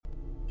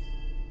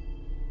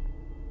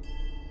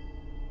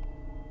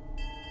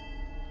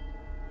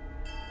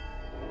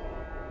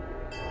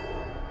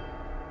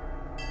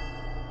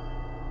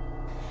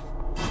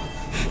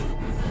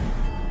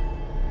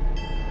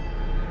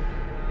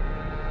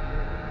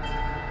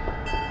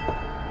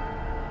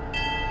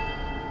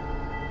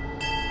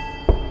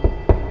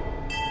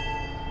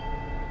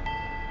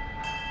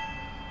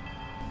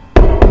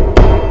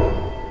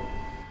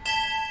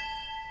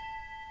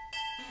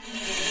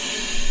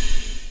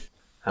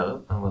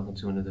welcome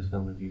to another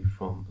film review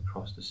from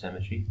Across the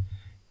Cemetery.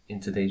 In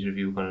today's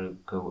review we're going to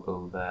go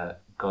over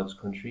God's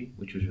Country,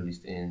 which was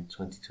released in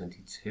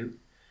 2022.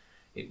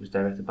 It was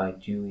directed by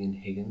Julian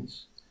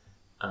Higgins,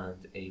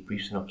 and a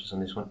brief synopsis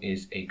on this one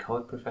is: a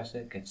college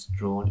professor gets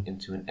drawn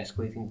into an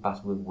escalating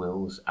battle with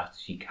wills after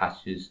she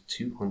catches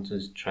two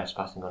hunters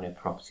trespassing on her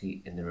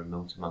property in the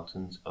remote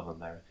mountains of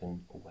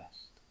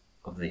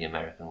the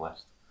American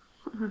West.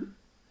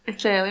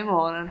 It's early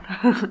morning.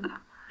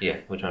 Yeah,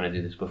 we're trying to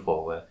do this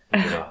before work,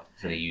 so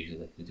they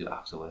usually like to do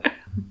after work.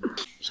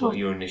 So what are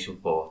your initial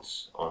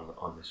thoughts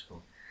on this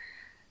film?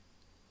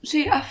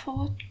 See, I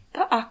thought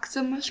the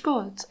acting was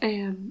good.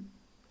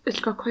 It's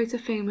got quite a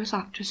famous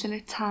actress in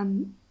it,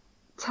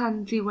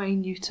 Tandy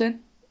Wayne Newton.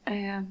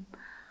 I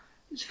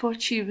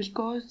thought she was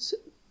good,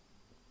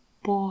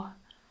 but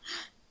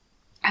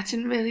I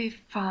didn't really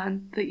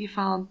find that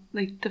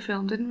the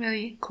film didn't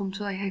really come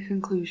to a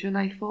conclusion,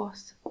 I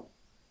thought.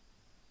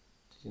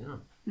 Did you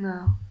know?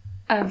 No.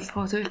 I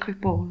thought it was quite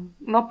boring.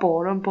 Not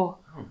boring, but... Oh,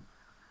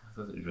 I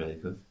thought it was really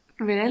good.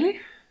 Really? To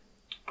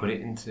put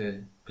it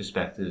into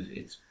perspective,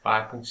 it's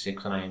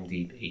 5.6 on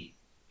IMDb,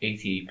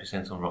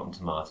 88% on Rotten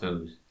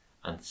Tomatoes,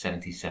 and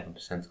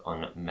 77%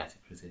 on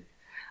Metacritic.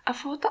 I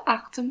thought the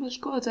acting was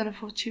good and I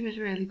thought she was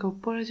really good,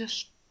 but I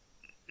just...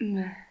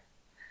 meh.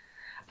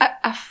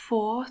 I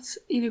thought,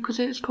 because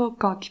it was called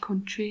God's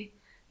Country,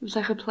 it was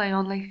like a play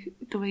on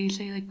the way you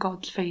say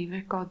God's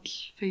favourite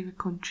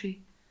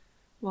country,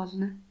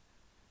 wasn't it?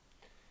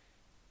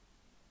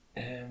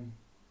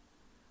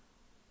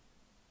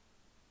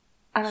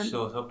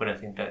 Sort of, but I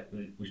think that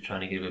was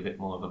trying to give a bit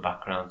more of a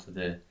background to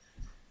the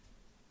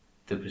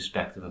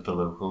perspective of the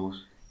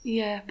locals.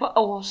 Yeah, but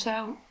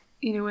also,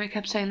 where I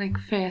kept saying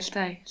first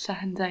day,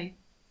 second day,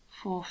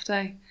 fourth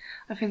day.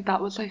 I think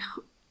that was a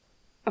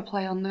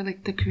play on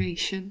the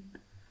creation.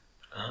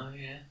 Oh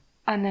yeah.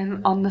 And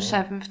then on the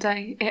seventh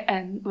day, it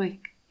ends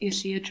you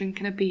see her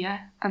drinking a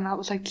beer, and that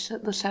was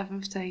the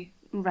seventh day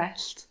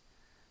rest.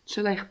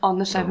 So on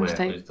the seventh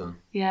day. Was done.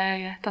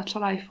 Yeah, that's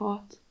what I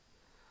thought.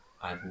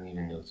 I didn't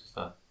even notice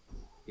that.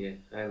 Yeah,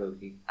 hi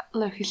Loki.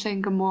 Loki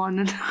saying good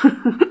morning.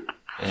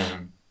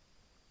 That's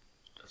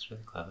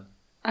really clever.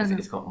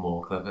 It's got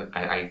more clever.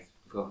 I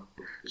forgot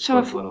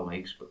what it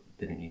makes, but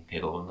didn't even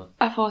pick up on that.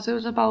 I thought it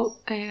was about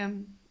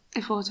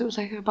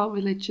about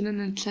religion,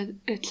 and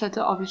it said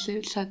that obviously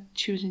it said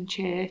she was in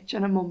church,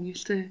 and her mum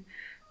used to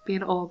be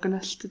an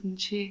organist, didn't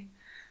she?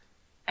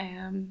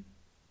 And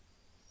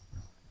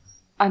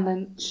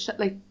then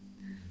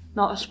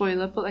not a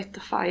spoiler, but the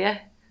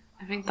fire.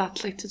 I think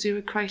that's to do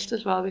with Christ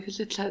as well, because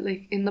it said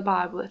in the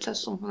Bible it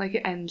says something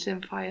it ends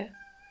in fire.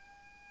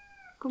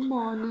 Good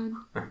morning.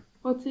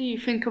 What do you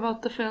think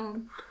about the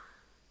film?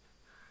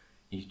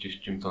 He's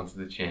just jumped onto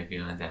the chair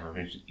behind Emma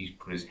and he's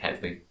put his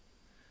head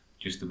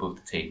just above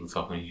the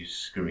tabletop and he's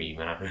just screaming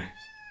at her.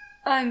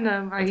 I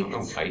know, right? I don't know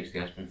why he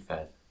has been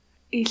fed.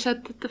 He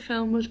said that the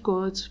film was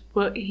good,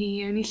 but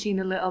he only seen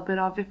a little bit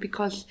of it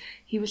because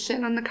he was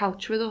sitting on the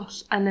couch with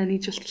us and then he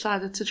just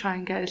decided to try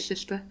and get his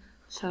sister,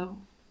 so...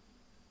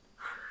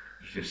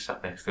 He just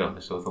sat next to her,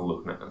 sort of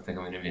looking at her. I think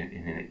I'm in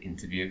an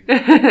interview.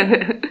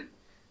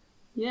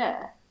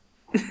 Yeah.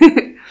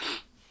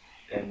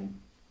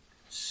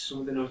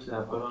 Some of the notes that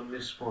I've got on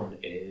this one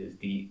is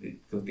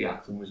the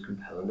acting was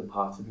compelling. The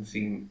parts didn't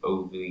seem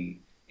overly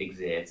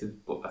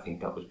exerted, but I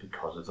think that was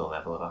because of the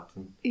level of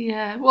acting.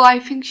 Yeah, well, I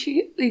think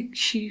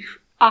she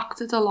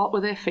acted a lot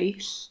with her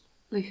face,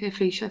 her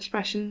facial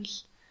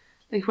expressions.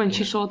 When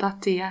she saw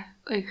that deer,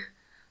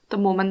 the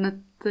mum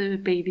and the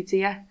baby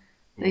deer,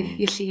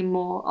 you see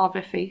more of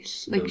her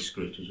face. No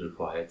script was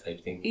required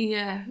type thing.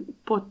 Yeah,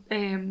 but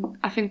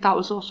I think that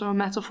was also a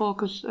metaphor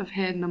because of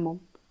her and the mum.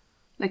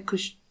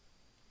 Because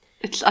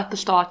it's at the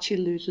start she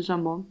loses her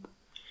mum.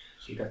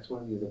 See, that's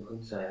one of the other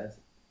points I had.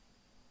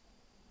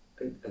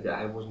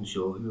 I wasn't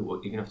sure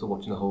even after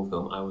watching the whole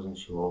film, I wasn't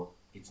sure.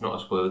 It's not a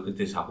spoiler that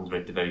this happens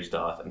right at the very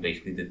start, and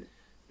basically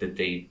the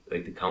day,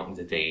 the counting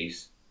the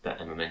days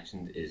that Emma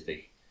mentioned is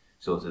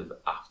sort of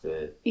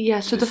after. Yeah,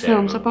 so the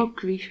film's about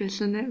grief,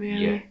 isn't it,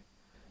 really? Yeah.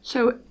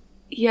 So,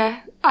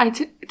 yeah,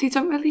 they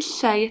don't really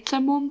say it's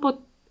her mum, but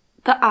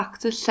the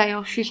actors say,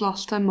 she's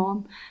lost her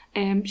mum.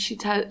 She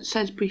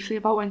says briefly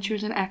about when she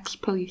was an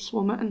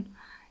ex-policewoman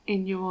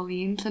in New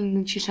Orleans, and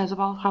then she says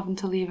about having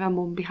to leave her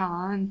mum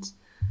behind.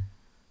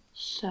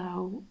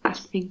 So, I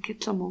think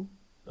it's her mum.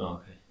 Oh,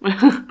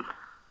 okay.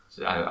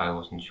 So I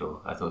wasn't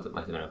sure. I thought it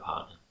might have been a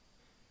partner.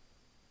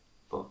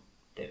 But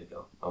there we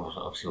go. I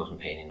obviously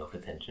wasn't paying enough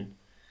attention.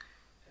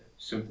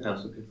 Something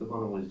else I picked up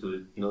on was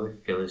the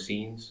filler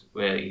scenes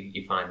where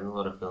you find in a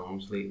lot of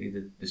films lately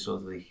that there's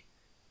sort of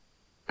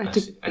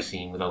a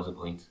scene without a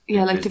point.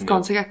 Yeah, they've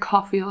gone to get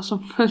coffee or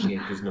something.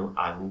 Yeah, there's no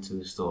adding to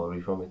the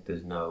story from it.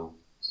 There's no...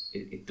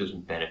 It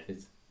doesn't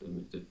benefit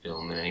the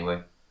film in any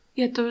way.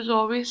 Yeah, there was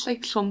always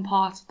some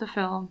part of the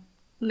film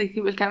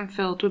it was getting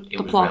filled with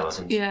the plot.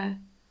 Relevant. Yeah.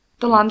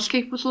 The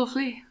landscape was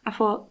lovely. I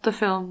thought the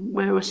film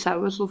where it was set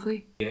was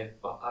lovely. Yeah,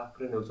 but I've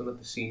put a note on that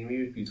the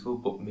scenery was beautiful,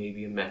 but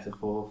maybe a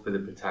metaphor for the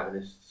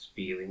protagonist's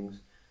feelings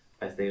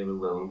as they are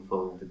alone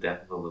following the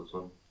death of a loved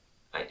one.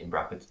 in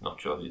brackets, not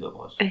sure who that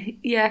was.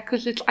 Yeah,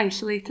 because it's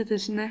isolated,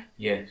 isn't it?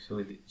 Yeah,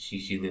 so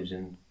she lives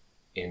in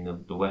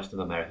the west of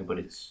America, but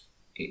it's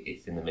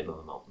in the middle of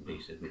the mountain,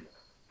 basically.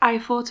 I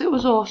thought it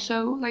was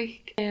also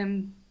like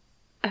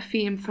a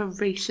theme for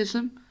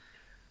racism.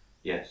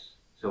 Yes,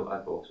 so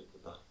I've also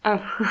put that.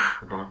 Oh.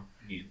 Come on,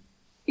 you.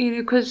 You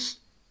know, because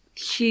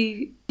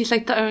she's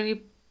like the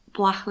only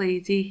black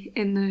lady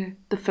in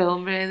the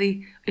film,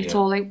 really. It's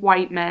all like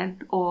white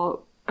men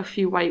or a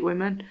few white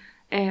women.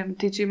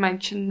 Did you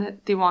mention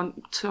that they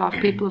want to have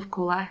people of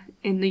colour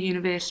in the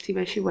university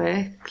where she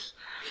works?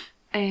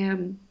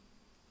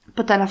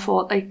 But then I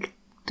thought, like,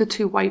 the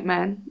two white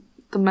men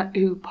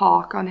who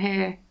park on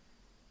her,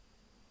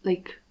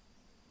 like,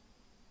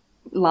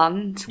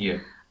 land. Yeah.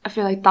 I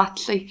feel like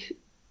that's, like,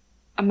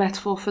 a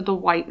metaphor for the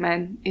white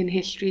men in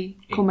history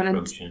coming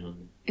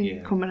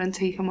and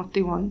taking what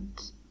they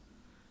want.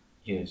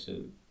 Yeah,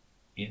 so,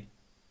 yeah.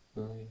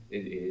 No, it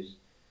is.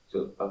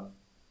 So,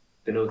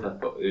 the note I've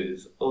got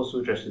is also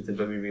addresses the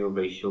very real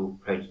racial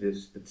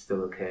prejudice that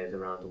still occurs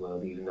around the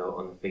world, even though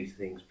on the face of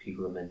things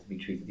people are meant to be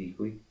treated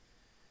equally.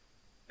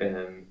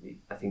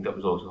 I think that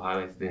was also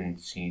highlighted in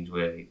scenes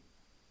where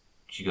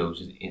she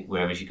goes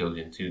wherever she goes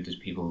into, there's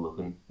people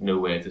looking,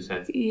 nowhere to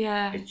set.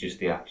 Yeah. It's just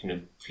the action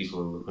of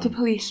people looking. The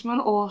policeman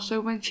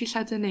also, when she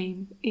said her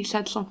name, he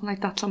said something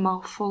like that's a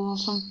mouthful or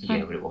something.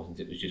 Yeah, but it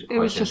wasn't. It was just. It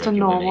was just a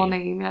normal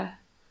name. Yeah.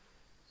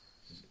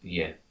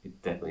 Yeah,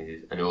 it definitely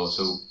is, and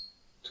also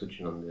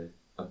touching on the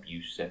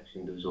abuse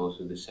section, there was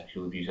also the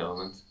sexual abuse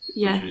element,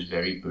 which was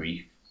very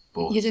brief.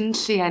 But you didn't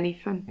see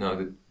anything.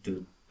 No,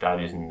 that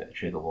isn't a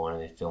trigger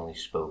warning. It's only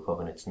spoke of,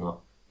 and it's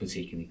not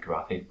particularly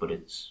graphic, but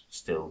it's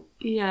still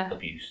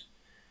abuse.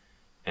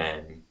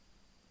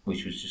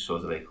 Which was just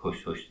sort of like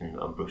hushed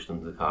and brushed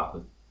under the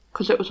carpet.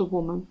 Because it was a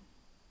woman.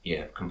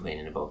 Yeah,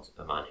 complaining about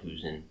a man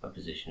who's in a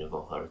position of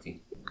authority.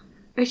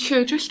 It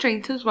showed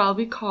restraint as well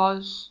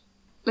because,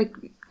 like,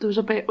 there was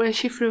a bit where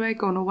she threw her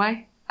gun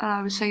away, and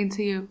I was saying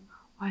to you,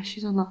 why has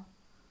she done that?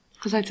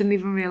 Because I didn't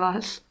even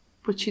realise.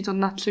 But she done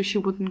that so she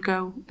wouldn't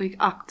go, like,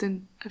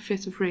 acting a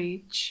fit of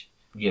rage.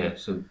 Yeah,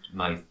 so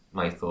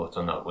my thoughts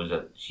on that was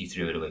that she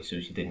threw it away so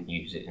she didn't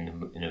use it in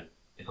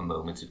a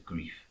moment of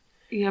grief.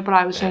 Yeah, but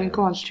I was saying,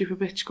 go on, stupid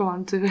bitch, go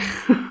on, do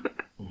it.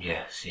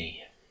 Yeah,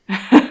 see.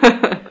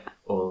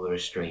 All the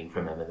restraint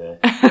from Emma there.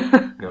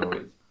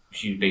 No,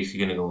 she was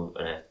basically going to go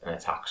and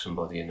attack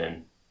somebody, and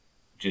then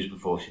just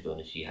before she'd done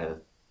it, she had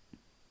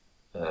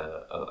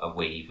a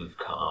wave of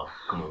calm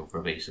come over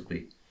her,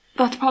 basically.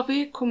 That's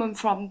probably coming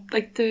from,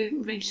 like, the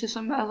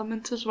racism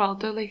element as well,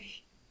 though,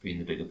 like... Being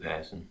the bigger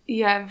person.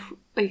 Yeah,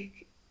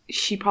 like,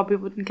 she probably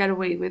wouldn't get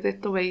away with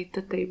it the way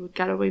that they would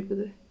get away with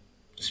it.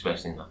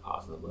 Especially in that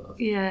part of the world.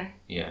 Yeah.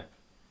 Yeah.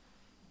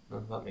 No,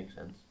 that makes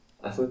sense.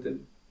 I thought that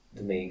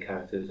the main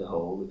character as a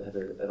whole had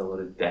a lot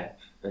of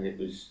depth, and it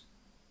was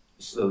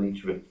slowly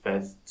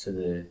drip-fed to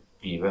the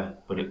viewer,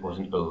 but it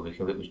wasn't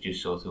overkill. It was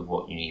just sort of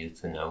what you needed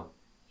to know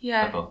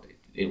about it.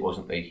 It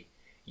wasn't like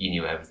you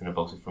knew everything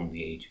about it from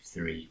the age of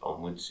 3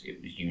 onwards.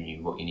 It was you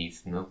knew what you needed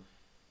to know,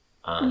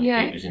 and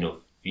it was enough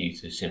for you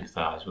to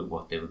sympathise with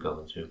what they were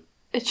going through.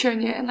 It's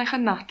shown you in, like, a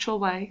natural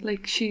way.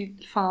 Like, she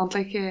found,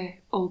 like, a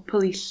old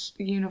police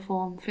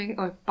uniform thing,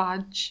 like,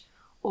 badge,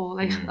 or,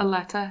 like, a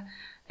letter.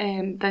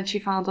 Then she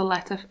found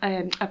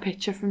a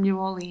picture from New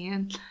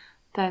Orleans.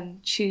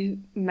 Then she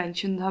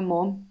mentioned her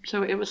mum.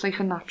 So it was, like,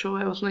 a natural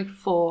way. It wasn't, like,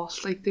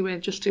 forced. Like, they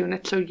weren't just doing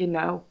it so you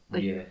know.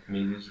 Like, yeah, I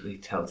mean, there's,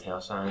 like,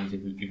 telltale signs.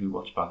 If we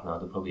watch back now,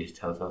 there probably is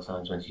telltale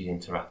signs when she's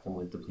interacting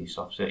with the police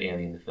officer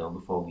early in the film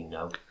before we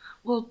know.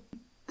 Well,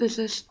 there's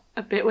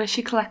a bit where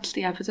she collects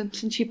the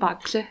evidence and she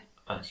bags it.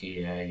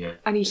 Actually, yeah.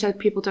 And he said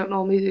people don't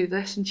normally do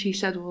this, and she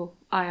said, well,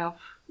 I have.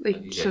 Like,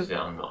 yes,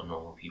 I'm not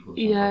normal people.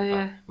 Yeah,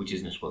 that, which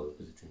isn't a spoiler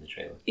because it's in the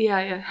trailer.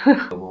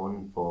 Yeah. The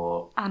one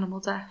for animal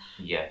death.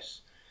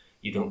 Yes,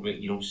 you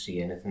don't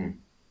see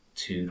anything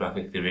too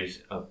graphic. There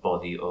is a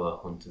body or a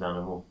hunted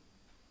animal,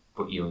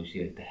 but you only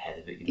see, like, the head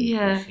of it. You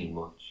don't really see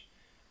much.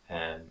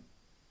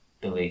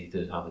 The lady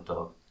does have a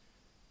dog,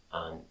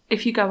 and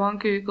if you go on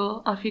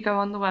Google, or if you go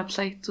on the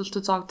website, does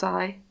the dog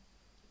die?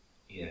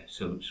 Yeah,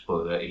 so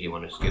spoiler, if you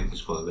want to skip the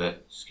spoiler,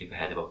 skip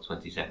ahead about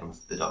 20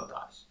 seconds, the dog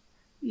dies.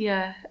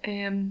 Yeah,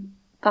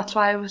 that's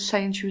why I was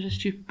saying she was a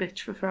stupid bitch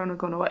for throwing a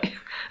gun away.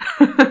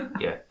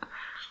 Yeah,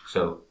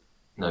 so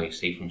now you're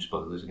safe from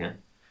spoilers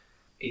again.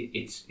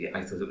 I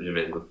thought it was a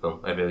really good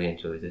film. I really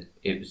enjoyed it.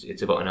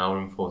 It's about 1 hour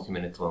and 40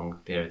 minutes long,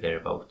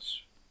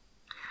 thereabouts.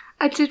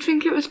 I did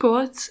think it was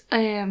good.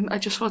 I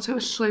just thought it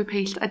was slow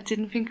paced. I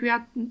didn't think we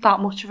had that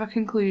much of a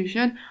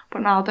conclusion,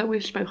 but now that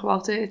we've spoke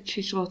about it,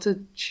 it sort of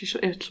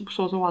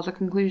was a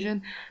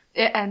conclusion.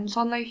 It ends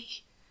on,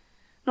 like,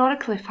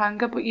 not a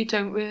cliffhanger, but you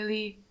don't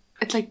really.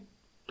 It's like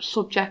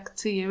subject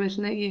to you,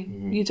 isn't it?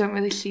 You don't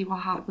really see what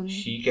happens.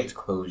 She gets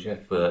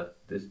closure for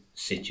the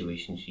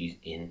situation she's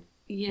in,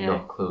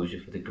 not closure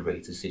for the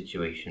greater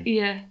situation.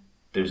 Yeah.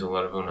 There's a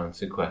lot of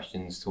unanswered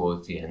questions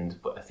towards the end,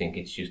 but I think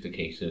it's just a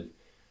case of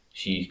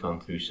she's gone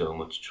through so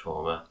much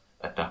trauma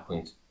at that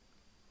point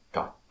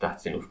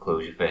that's enough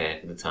closure for her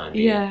for the time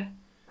being. Yeah.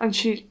 And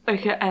she,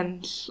 like, it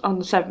ends on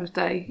the 7th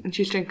day and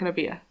she's drinking a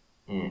beer.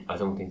 I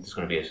don't think there's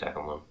going to be a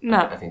second one. No.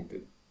 I think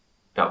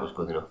that was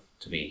good enough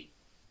to be...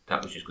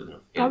 That was just good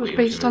enough. That was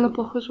based on a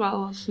book as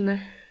well,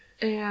 wasn't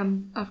it?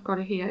 I've got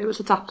it here. It was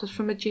adapted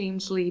from a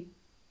James Lee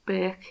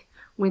Burke,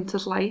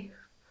 Winter's Life.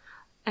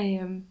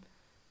 Yeah,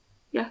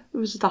 it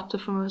was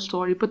adapted from a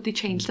story, but they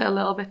changed it a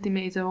little bit. They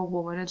made her a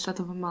woman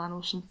instead of a man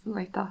or something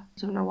like that. I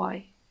don't know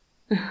why.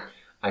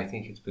 I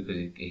think it's because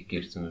it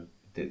gives them...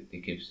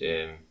 It gives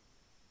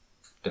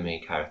the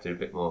main character a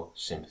bit more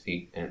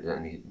sympathy, and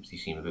they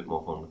seem a bit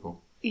more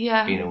vulnerable.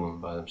 Yeah. Being a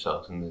woman by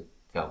themselves in the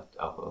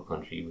alcohol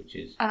country, which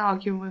is... And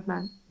arguing with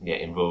men. Yeah,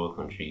 in rural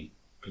country,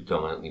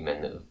 predominantly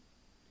men that are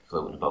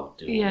floating about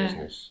doing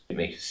business. It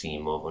makes it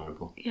seem more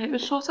vulnerable. Yeah, it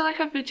was sort of like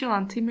a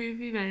vigilante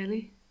movie,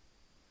 really.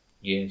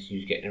 Yeah, she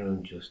was getting her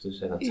own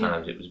justice, and at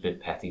times it was a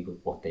bit petty,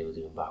 but what they were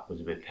doing back was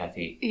a bit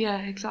petty. Yeah,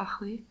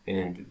 exactly.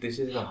 And this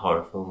isn't a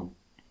horror film.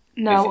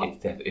 No.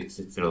 It's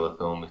a thriller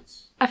film.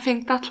 I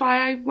think that's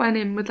why I went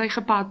in with like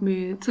a bad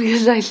mood,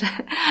 because I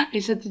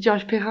said to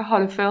Josh, pick a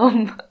horror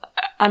film,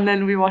 and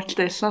then we watched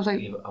this, and I was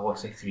like... Yeah, I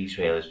watched like 3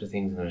 trailers for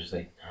things, and I was just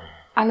like...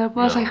 And I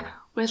was like,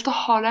 where's the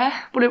horror?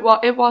 But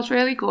it was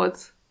really good.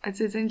 I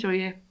did enjoy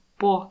it,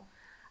 but...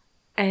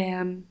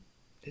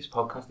 This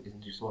podcast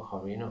isn't just about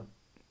horror, you know.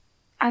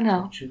 I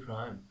know. It's about true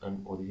crime,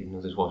 and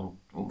this wasn't...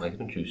 Well, it might have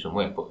been true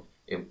somewhere, but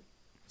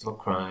it's about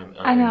crime.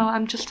 And I know,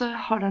 I'm just a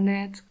horror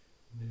nerd.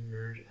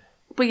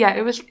 But yeah,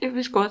 it was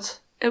good.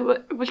 It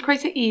was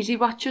quite an easy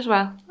watch as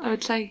well, I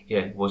would say. Yeah,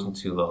 it wasn't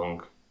too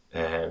long.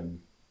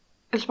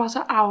 It's about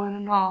an hour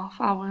and a half,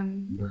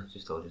 No,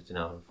 just an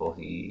hour and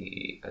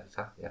 40...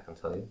 Exactly, I can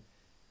tell you.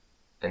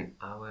 An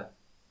hour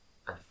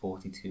and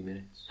 42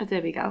 minutes. Oh,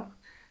 there we go.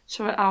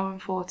 So an hour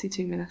and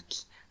 42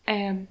 minutes.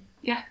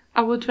 Yeah,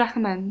 I would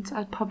recommend.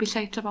 I'd probably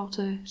say it's about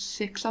a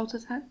 6 out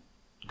of 10.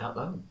 That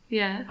low?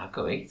 Yeah. I'd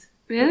go 8.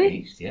 Really? At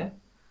least, yeah.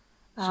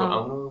 So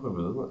I'm going to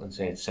overrule and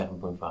say it's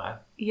 7.5.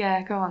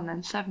 Yeah, go on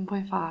then,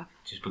 7.5.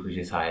 Just because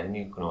you're tired and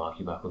you're going to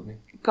argue back with me.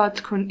 God's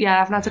Country, yeah, I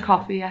haven't had a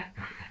coffee yet.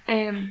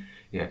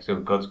 Yeah, so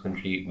God's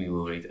Country we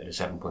will rate at a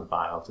 7.5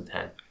 out of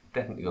 10.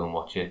 Definitely go and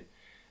watch it.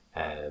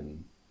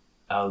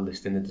 I'll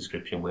list in the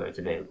description where it's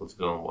available to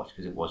go and watch,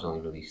 because it was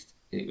only released.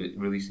 It was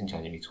released in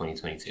January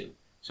 2022,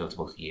 so it's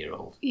about a year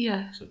old.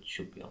 Yeah. So it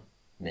should be on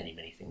many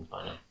things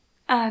by now.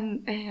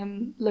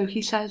 And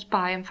Loki says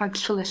bye and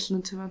thanks for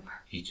listening to him.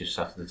 He's just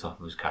sat at the top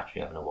of his cattery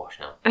having a wash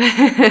now.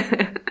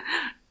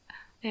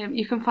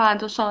 You can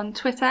find us on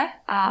Twitter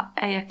at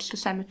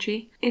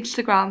AXTheCemetery,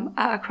 Instagram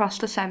at Across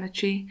the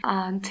Cemetery,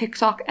 and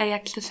TikTok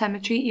AX The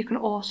Cemetery. You can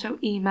also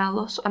email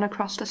us on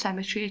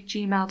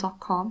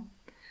acrossthecemetery@gmail.com.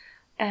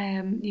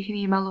 You can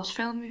email us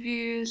film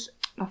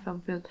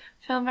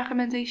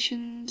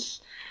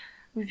recommendations,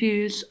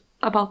 reviews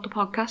about the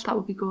podcast. That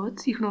would be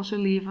good. You can also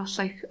leave us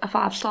like a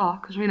 5-star,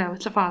 because we know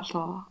it's a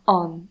 5-star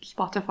on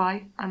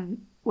Spotify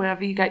and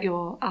wherever you get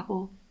your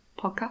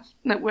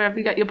wherever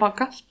you get your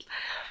podcasts.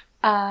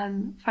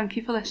 And thank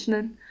you for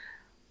listening.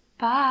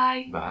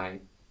 Bye. Bye.